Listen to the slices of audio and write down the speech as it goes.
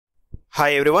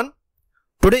Hi everyone.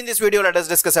 Today in this video let us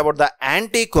discuss about the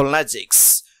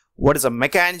anticholinergics. What is the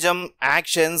mechanism,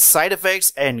 actions, side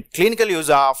effects and clinical use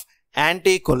of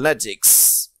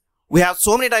anticholinergics. We have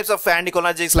so many types of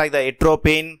anticholinergics like the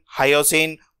atropine,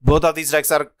 HYOSCINE. Both of these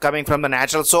drugs are coming from the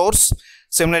natural source.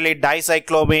 Similarly,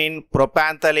 dicyclomine,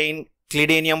 propanthalin,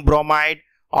 clidinium bromide.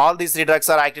 All these three drugs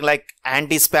are acting like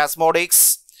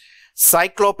antispasmodics.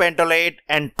 Cyclopentolate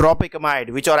and tropicamide,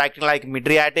 which are acting like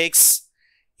mydriatics.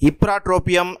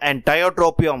 Ipratropium and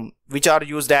tiotropium, which are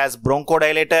used as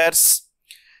bronchodilators.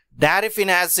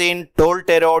 Darifenacin,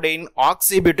 tolterodine,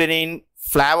 oxybutynin,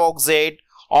 flavoxate,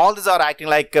 all these are acting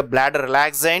like bladder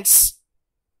relaxants.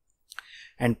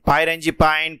 And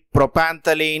pirenzepine,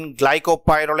 propanthalin,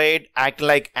 glycopyrrolate acting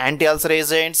like anti-ulcer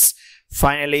agents.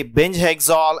 Finally,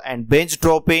 benzhexol and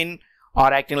benztropine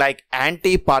are acting like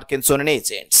anti-Parkinson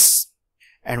agents.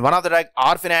 And one of the drug,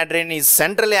 orphanadrine, is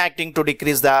centrally acting to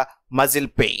decrease the muscle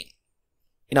pain.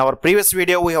 In our previous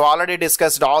video, we have already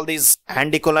discussed all these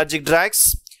anticholinergic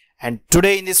drugs. And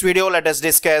today in this video, let us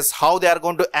discuss how they are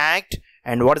going to act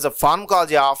and what is the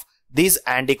pharmacology of these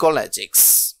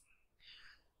anticholinergics.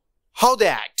 How they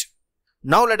act.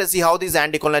 Now let us see how these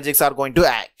anticholinergics are going to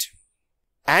act.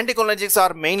 Anticholinergics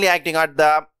are mainly acting at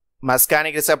the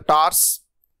muscarinic receptors.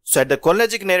 So at the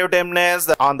cholinergic nerve terminals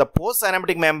on the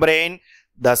postsynaptic membrane,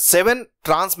 the 7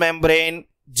 transmembrane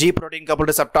G protein coupled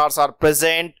receptors are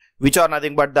present, which are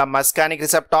nothing but the muscarinic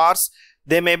receptors.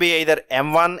 They may be either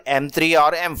M1, M3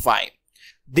 or M5.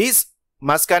 These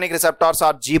muscarinic receptors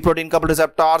are G protein coupled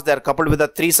receptors. They are coupled with the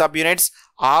 3 subunits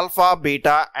alpha,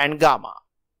 beta and gamma.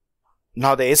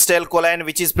 Now the acetylcholine,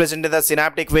 which is present in the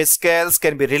synaptic vesicles,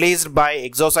 can be released by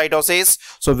exocytosis.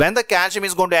 So when the calcium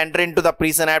is going to enter into the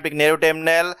presynaptic nerve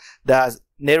terminal, the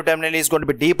nerve terminal is going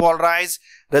to be depolarized,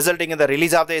 resulting in the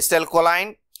release of the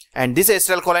acetylcholine. And this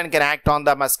acetylcholine can act on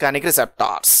the muscarinic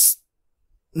receptors.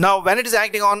 Now when it is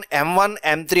acting on M1,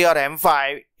 M3 or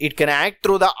M5, it can act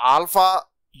through the alpha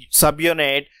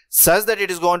subunit such that it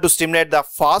is going to stimulate the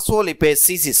phospholipase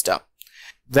C system.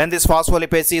 When this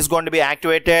phospholipase C is going to be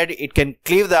activated, it can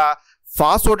cleave the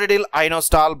phosphatidyl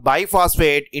inositol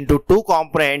biphosphate into 2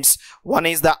 components. One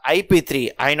is the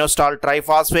IP3 inositol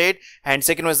triphosphate and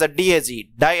second is the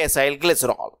DAG,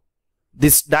 diacylglycerol.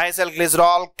 This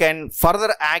diacylglycerol can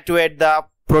further activate the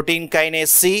protein kinase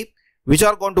C, which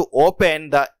are going to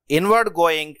open the inward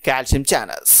going calcium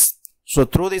channels. So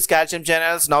through these calcium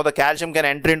channels, now the calcium can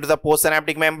enter into the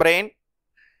postsynaptic membrane.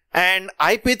 And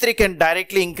IP3 can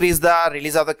directly increase the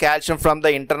release of the calcium from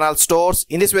the internal stores.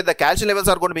 In this way, the calcium levels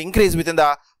are going to be increased within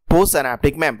the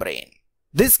postsynaptic membrane.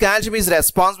 This calcium is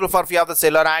responsible for few of the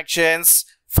cellular actions.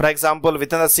 For example,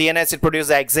 within the CNS, it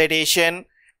produces excitation.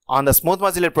 On the smooth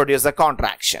muscle, it produces the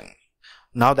contraction.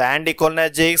 Now, the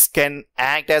anticholinergics can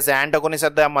act as antagonists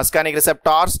at the muscarinic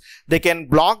receptors. They can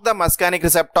block the muscarinic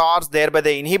receptors, thereby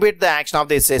they inhibit the action of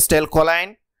this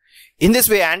acetylcholine. In this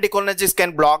way, anticholinergics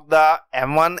can block the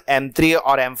M1, M3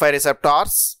 or M5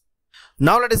 receptors.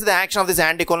 Now let us see the action of these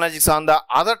anticholinergics on the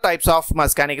other types of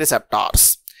muscarinic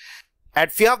receptors.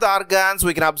 At few of the organs,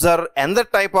 we can observe another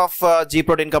type of G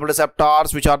protein coupled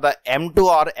receptors, which are the M2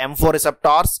 or M4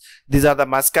 receptors. These are the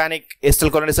muscarinic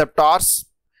acetylcholine receptors.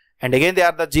 And again, they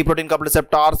are the G protein coupled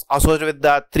receptors associated with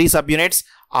the 3 subunits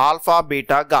alpha,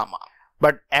 beta, gamma.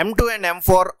 But M2 and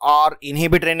M4 are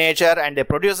inhibitory in nature and they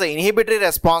produce the inhibitory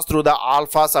response through the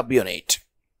alpha subunit.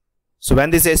 So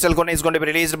when this acetylcholine is going to be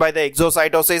released by the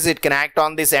exocytosis, it can act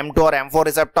on this M2 or M4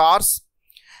 receptors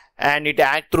and it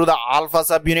acts through the alpha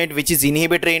subunit, which is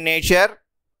inhibitory in nature.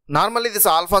 Normally this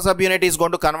alpha subunit is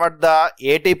going to convert the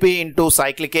ATP into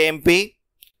cyclic AMP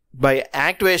by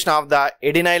activation of the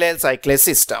adenylyl cyclase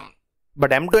system.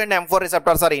 But M2 and M4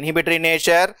 receptors are inhibitory in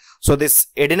nature. So this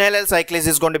adenylyl cyclase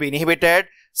is going to be inhibited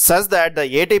such that the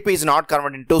ATP is not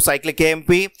converted into cyclic AMP,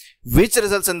 which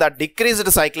results in the decreased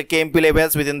cyclic AMP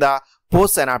levels within the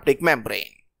postsynaptic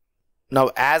membrane. Now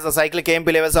as the cyclic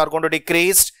AMP levels are going to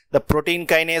decrease, the protein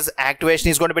kinase activation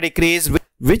is going to be decreased,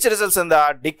 which results in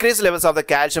the decreased levels of the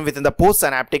calcium within the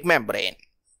postsynaptic membrane.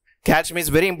 Calcium is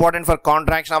very important for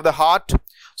contraction of the heart.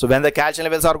 So when the calcium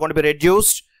levels are going to be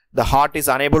reduced, the heart is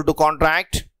unable to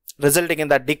contract, resulting in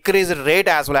the decreased rate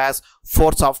as well as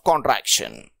force of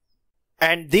contraction.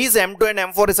 And these M2 and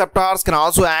M4 receptors can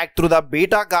also act through the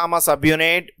beta gamma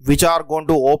subunit, which are going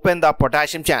to open the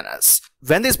potassium channels.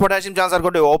 When these potassium channels are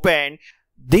going to open,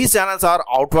 these channels are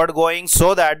outward going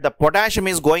so that the potassium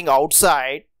is going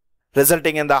outside,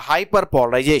 resulting in the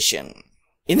hyperpolarization.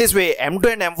 In this way,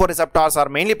 M2 and M4 receptors are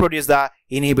mainly produce the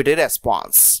inhibitory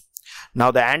response. Now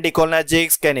the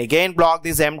anticholinergics can again block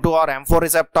these M2 or M4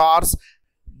 receptors,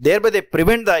 thereby they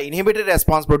prevent the inhibitory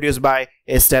response produced by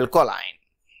acetylcholine.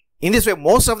 In this way,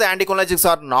 most of the anticholinergics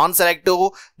are non-selective.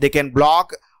 They can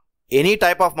block any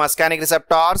type of muscarinic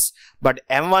receptors, but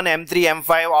M1, M3,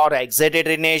 M5 are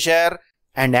excitatory in nature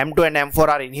and M2 and M4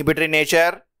 are inhibitory in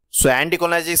nature. So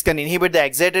anticholinergics can inhibit the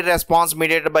excitatory response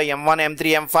mediated by M1,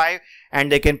 M3, M5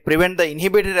 and they can prevent the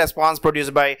inhibitory response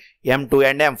produced by M2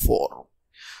 and M4.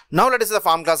 Now let us see the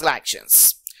pharmacological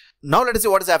actions. Now let us see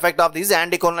what is the effect of these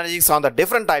anticholinergics on the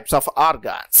different types of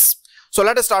organs. So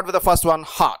let us start with the first one,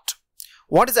 heart.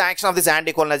 What is the action of these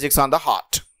anticholinergics on the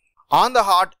heart? On the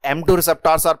heart, M2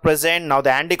 receptors are present. Now the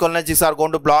anticholinergics are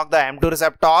going to block the M2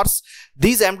 receptors.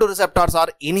 These M2 receptors are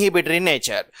inhibitory in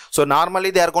nature. So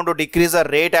normally they are going to decrease the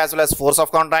rate as well as force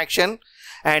of contraction.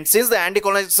 And since the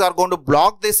anticholinergics are going to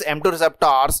block these M2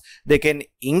 receptors, they can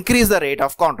increase the rate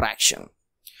of contraction.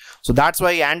 So that's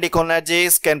why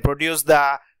anticholinergics can produce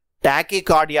the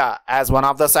tachycardia as one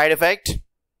of the side effects.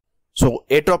 So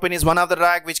atropine is one of the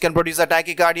drug which can produce a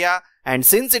tachycardia, and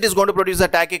since it is going to produce a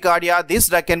tachycardia, this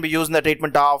drug can be used in the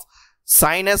treatment of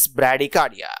sinus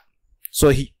bradycardia.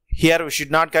 So here we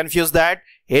should not confuse that.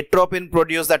 Atropine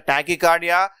produces the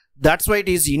tachycardia, that's why it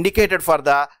is indicated for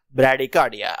the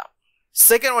bradycardia.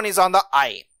 Second one is on the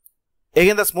eye.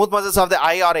 Again, the smooth muscles of the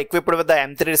eye are equipped with the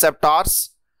M3 receptors.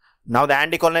 Now the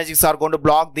anticholinergics are going to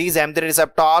block these M3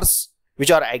 receptors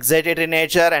which are excitatory in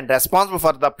nature and responsible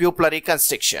for the pupillary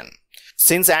constriction.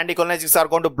 Since anticholinergics are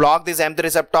going to block these M3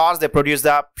 receptors, they produce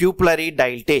the pupillary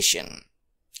dilatation.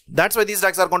 That's why these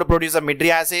drugs are going to produce the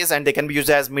mydriasis and they can be used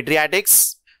as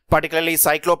mydriatics. Particularly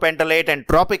cyclopentolate and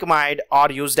tropicamide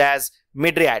are used as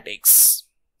mydriatics.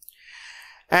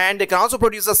 And they can also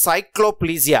produce a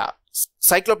cycloplegia.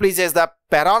 Cycloplegia is the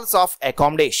paralysis of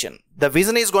accommodation. The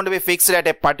vision is going to be fixed at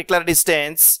a particular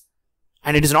distance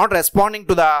and it is not responding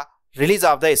to the release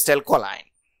of the acetylcholine,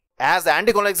 as the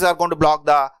anticholinergics are going to block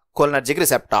the cholinergic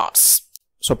receptors.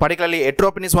 So particularly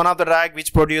atropine is one of the drugs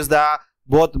which produce the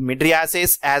both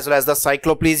mydriasis as well as the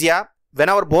cycloplegia.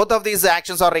 Whenever both of these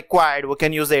actions are required, we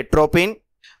can use the atropine.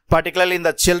 Particularly in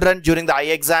the children during the eye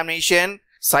examination,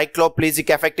 cycloplesic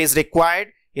effect is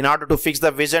required in order to fix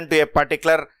the vision to a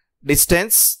particular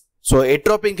distance. So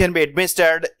atropine can be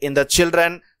administered in the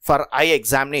children for eye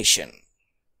examination.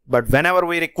 But whenever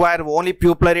we require only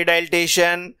pupillary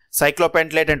dilatation,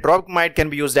 cyclopentolate and tropicamide can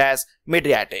be used as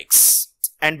mydriatics.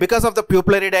 And because of the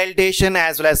pupillary dilatation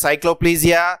as well as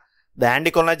cycloplegia, the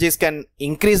anticholinergics can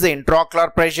increase the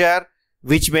intraocular pressure,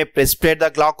 which may precipitate the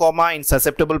glaucoma in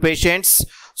susceptible patients.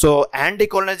 So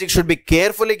anticholinergics should be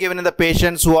carefully given in the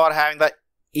patients who are having the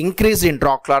increased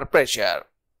intraocular pressure.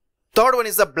 Third one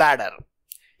is the bladder.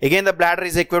 Again, the bladder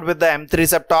is equipped with the M3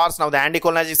 receptors. Now the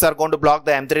anticholinergics are going to block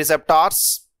the M3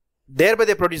 receptors. Thereby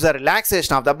they produce a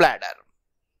relaxation of the bladder.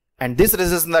 And this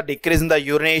results in the decrease in the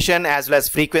urination as well as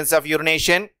frequency of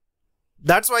urination.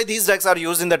 That's why these drugs are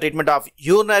used in the treatment of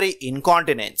urinary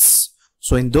incontinence.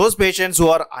 So in those patients who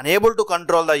are unable to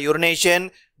control the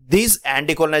urination, these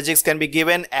anticholinergics can be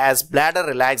given as bladder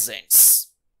relaxants.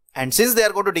 And since they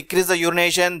are going to decrease the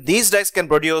urination, these drugs can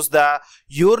produce the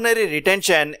urinary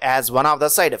retention as one of the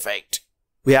side effects.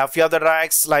 We have few other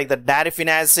drugs like the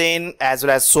darifenacin as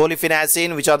well as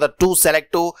solifenacin, which are the two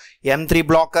selective M3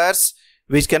 blockers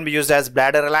which can be used as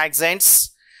bladder relaxants.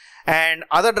 And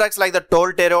other drugs like the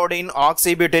tolterodine,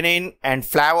 oxybutynin and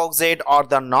flavoxate are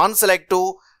the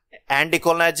non-selective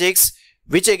anticholinergics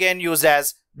which again used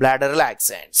as bladder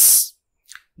relaxants.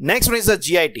 Next one is the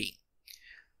GIT.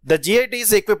 The GIT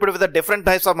is equipped with the different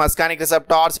types of muscarinic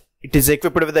receptors. It is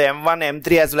equipped with the M1,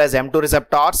 M3 as well as M2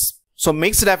 receptors. So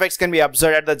mixed effects can be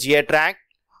observed at the GI tract.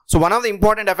 So one of the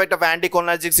important effects of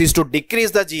anticholinergics is to decrease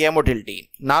the GI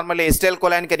motility. Normally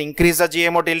acetylcholine can increase the GI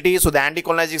motility, so the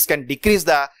anticholinergics can decrease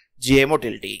the GI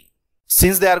motility.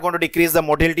 Since they are going to decrease the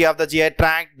motility of the GI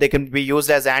tract, they can be used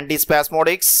as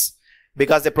antispasmodics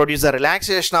because they produce a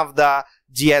relaxation of the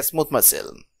GI smooth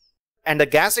muscle. And the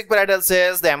gastric parietal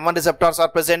cells, the M1 receptors are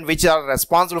present which are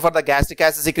responsible for the gastric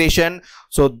acid secretion.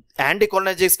 So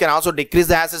anticholinergics can also decrease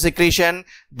the acid secretion,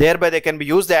 thereby they can be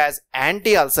used as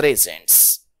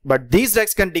anti-ulcerants. But these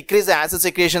drugs can decrease the acid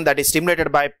secretion that is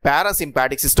stimulated by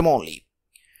parasympathetic system only.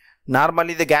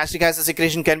 Normally the gastric acid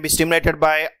secretion can be stimulated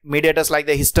by mediators like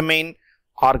the histamine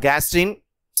or gastrin,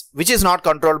 which is not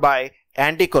controlled by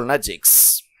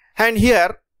anticholinergics. And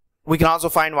here we can also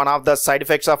find one of the side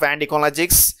effects of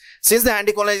anticholinergics. Since the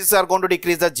anticholinergics are going to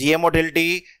decrease the GI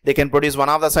motility, they can produce one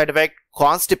of the side effects,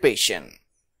 constipation.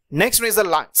 Next one is the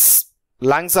lungs.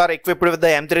 Lungs are equipped with the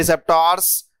M3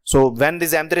 receptors. So when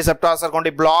these M3 receptors are going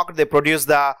to be blocked, they produce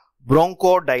the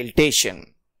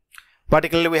bronchodilation.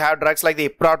 Particularly we have drugs like the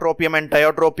ipratropium and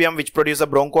tiotropium which produce a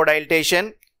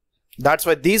bronchodilation. That's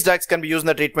why these drugs can be used in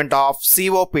the treatment of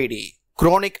COPD,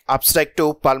 chronic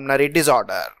obstructive pulmonary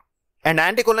disorder. And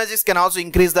anticholinergics can also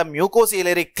increase the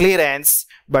mucociliary clearance,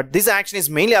 but this action is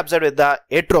mainly observed with the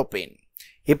atropine.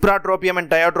 Ipratropium and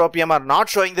tiotropium are not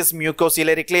showing this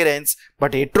mucociliary clearance,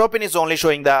 but atropine is only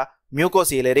showing the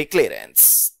mucociliary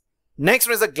clearance. Next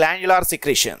one is the glandular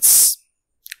secretions.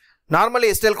 Normally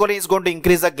acetylcholine is going to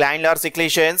increase the glandular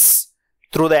secretions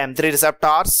through the M3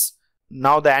 receptors.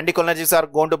 Now the anticholinergics are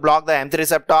going to block the M3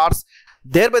 receptors,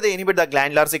 thereby they inhibit the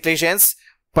glandular secretions.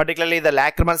 Particularly the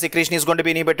lacrimal secretion is going to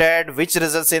be inhibited, which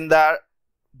results in the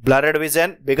blurred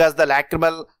vision because the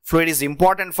lacrimal fluid is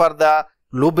important for the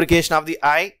lubrication of the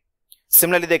eye.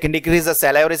 Similarly, they can decrease the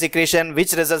salivary secretion,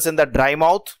 which results in the dry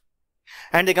mouth.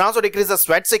 And they can also decrease the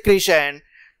sweat secretion,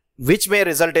 which may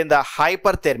result in the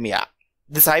hyperthermia.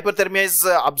 This hyperthermia is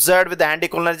observed with the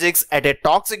anticholinergics at a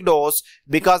toxic dose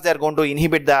because they are going to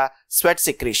inhibit the sweat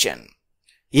secretion.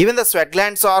 Even the sweat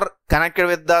glands are connected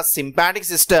with the sympathetic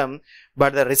system,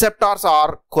 but the receptors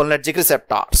are cholinergic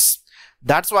receptors.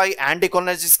 That's why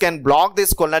anticholinergics can block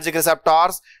these cholinergic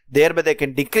receptors, thereby they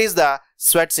can decrease the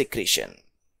sweat secretion.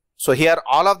 So here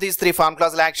all of these three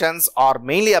pharmacological actions are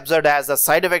mainly observed as the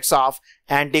side effects of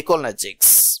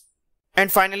anticholinergics. And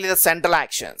finally the central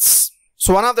actions.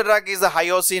 So one of the drug is the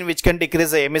HYOSCINE, which can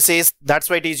decrease the emesis. That's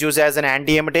why it is used as an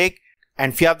antiemetic.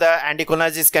 And few of the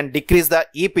anticholinergics can decrease the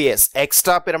EPS,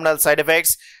 extrapyramidal side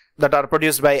effects that are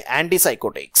produced by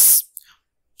antipsychotics.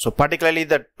 So particularly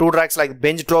the two drugs like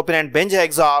benztropine and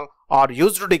benzhexol are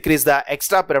used to decrease the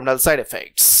extrapyramidal side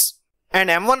effects. And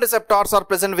M1 receptors are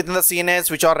present within the CNS,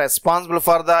 which are responsible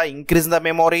for the increase in the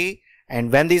memory.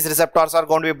 And when these receptors are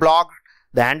going to be blocked,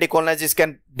 the anticholinergics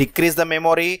can decrease the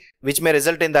memory, which may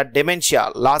result in the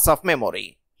dementia, loss of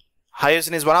memory.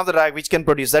 HYOSCINE is one of the drugs which can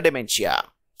produce the dementia.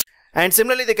 And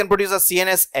similarly, they can produce a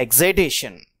CNS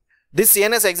excitation. This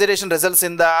CNS excitation results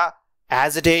in the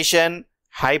agitation,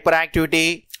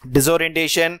 hyperactivity,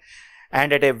 disorientation,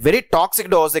 and at a very toxic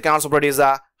dose, they can also produce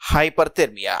a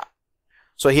hyperthermia.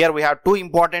 So here we have two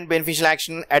important beneficial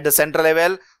actions at the central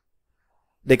level.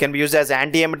 They can be used as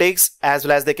antiemetics as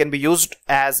well as they can be used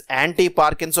as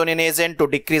anti-Parkinsonian agent to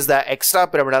decrease the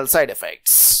extrapyramidal side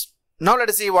effects. Now let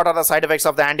us see what are the side effects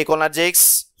of the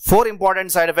anticholinergics. Four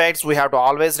important side effects we have to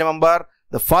always remember.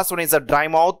 The first one is the dry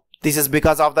mouth. This is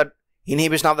because of the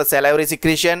inhibition of the salivary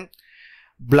secretion.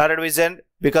 Blurred vision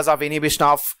because of inhibition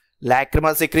of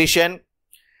lacrimal secretion.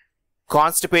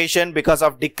 Constipation because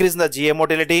of decrease in the GI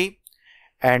motility.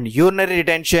 And urinary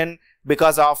retention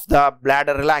because of the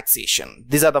bladder relaxation.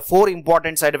 These are the four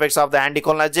important side effects of the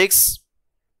anticholinergics.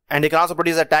 And they can also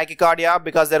produce a tachycardia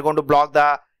because they are going to block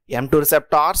the M2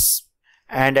 receptors.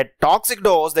 And at toxic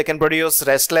dose, they can produce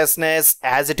restlessness,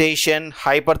 agitation,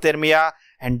 hyperthermia,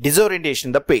 and disorientation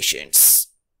in the patients.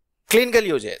 Clinical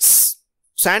uses.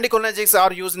 So anticholinergics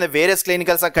are used in the various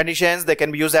clinical conditions. They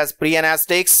can be used as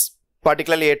pre-anesthetics.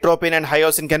 Particularly atropine and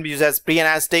HYOSCINE can be used as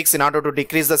pre-anesthetics in order to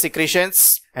decrease the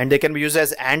secretions. And they can be used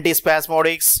as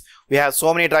antispasmodics. We have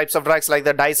so many types of drugs like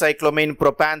the dicyclomine,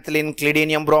 propanthelin,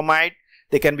 clidinium bromide.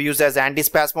 They can be used as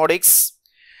antispasmodics.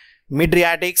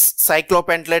 Mydriatics,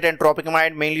 cyclopentolate and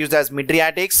tropicamide mainly used as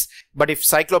mydriatics. But if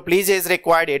cycloplegia is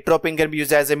required, atropine can be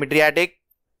used as a mydriatic.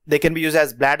 They can be used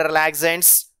as bladder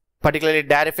relaxants, particularly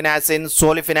darifenacin,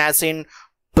 solifenacin,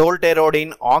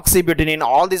 tolterodine, oxybutynin.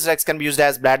 All these drugs can be used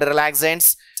as bladder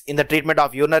relaxants in the treatment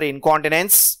of urinary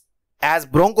incontinence. As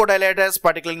bronchodilators,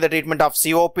 particularly in the treatment of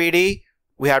COPD,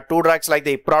 we have two drugs like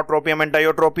the ipratropium and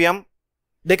tiotropium.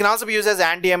 They can also be used as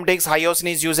antiemetics.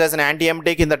 HYOSCINE is used as an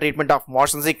antiemetic in the treatment of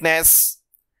motion sickness.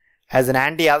 As an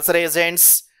anti-ulcer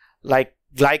agents like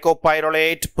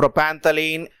glycopyrrolate,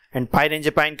 propanthelin and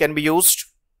pirenzepine can be used.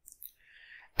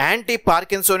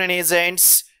 Anti-Parkinsonian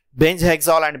agents,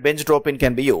 benzhexol and benztropine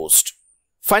can be used.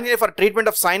 Finally, for treatment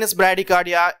of sinus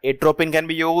bradycardia, atropine can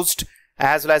be used,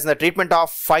 as well as in the treatment of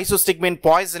physostigmine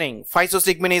poisoning.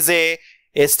 Physostigmine is a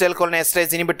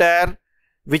acetylcholinesterase inhibitor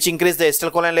which increase the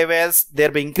acetylcholine levels,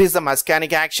 thereby increase the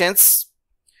muscarinic actions.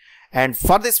 And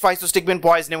for this physostigmine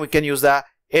poisoning, we can use the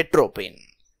atropine.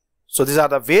 So these are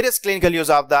the various clinical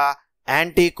use of the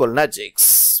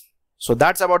anticholinergics. So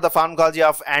that's about the pharmacology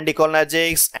of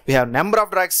anticholinergics. We have number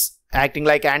of drugs acting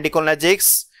like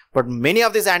anticholinergics, but many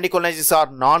of these anticholinergics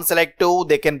are non-selective.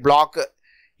 They can block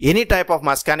any type of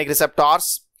muscarinic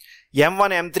receptors.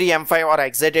 M1, M3, M5 are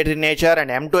excitatory in nature and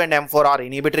M2 and M4 are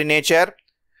inhibitory in nature.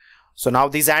 So now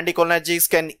these anticholinergics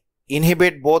can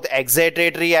inhibit both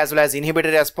excitatory as well as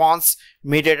inhibitory response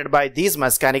mediated by these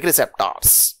muscarinic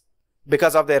receptors.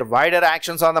 Because of their wider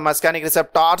actions on the muscarinic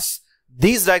receptors,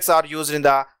 these drugs are used in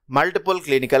the multiple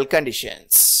clinical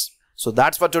conditions. So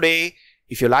that's for today.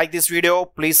 If you like this video,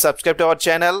 please subscribe to our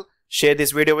channel, Share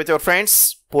this video with your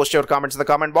friends. Post your comments in the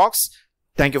comment box.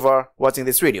 Thank you for watching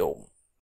this video.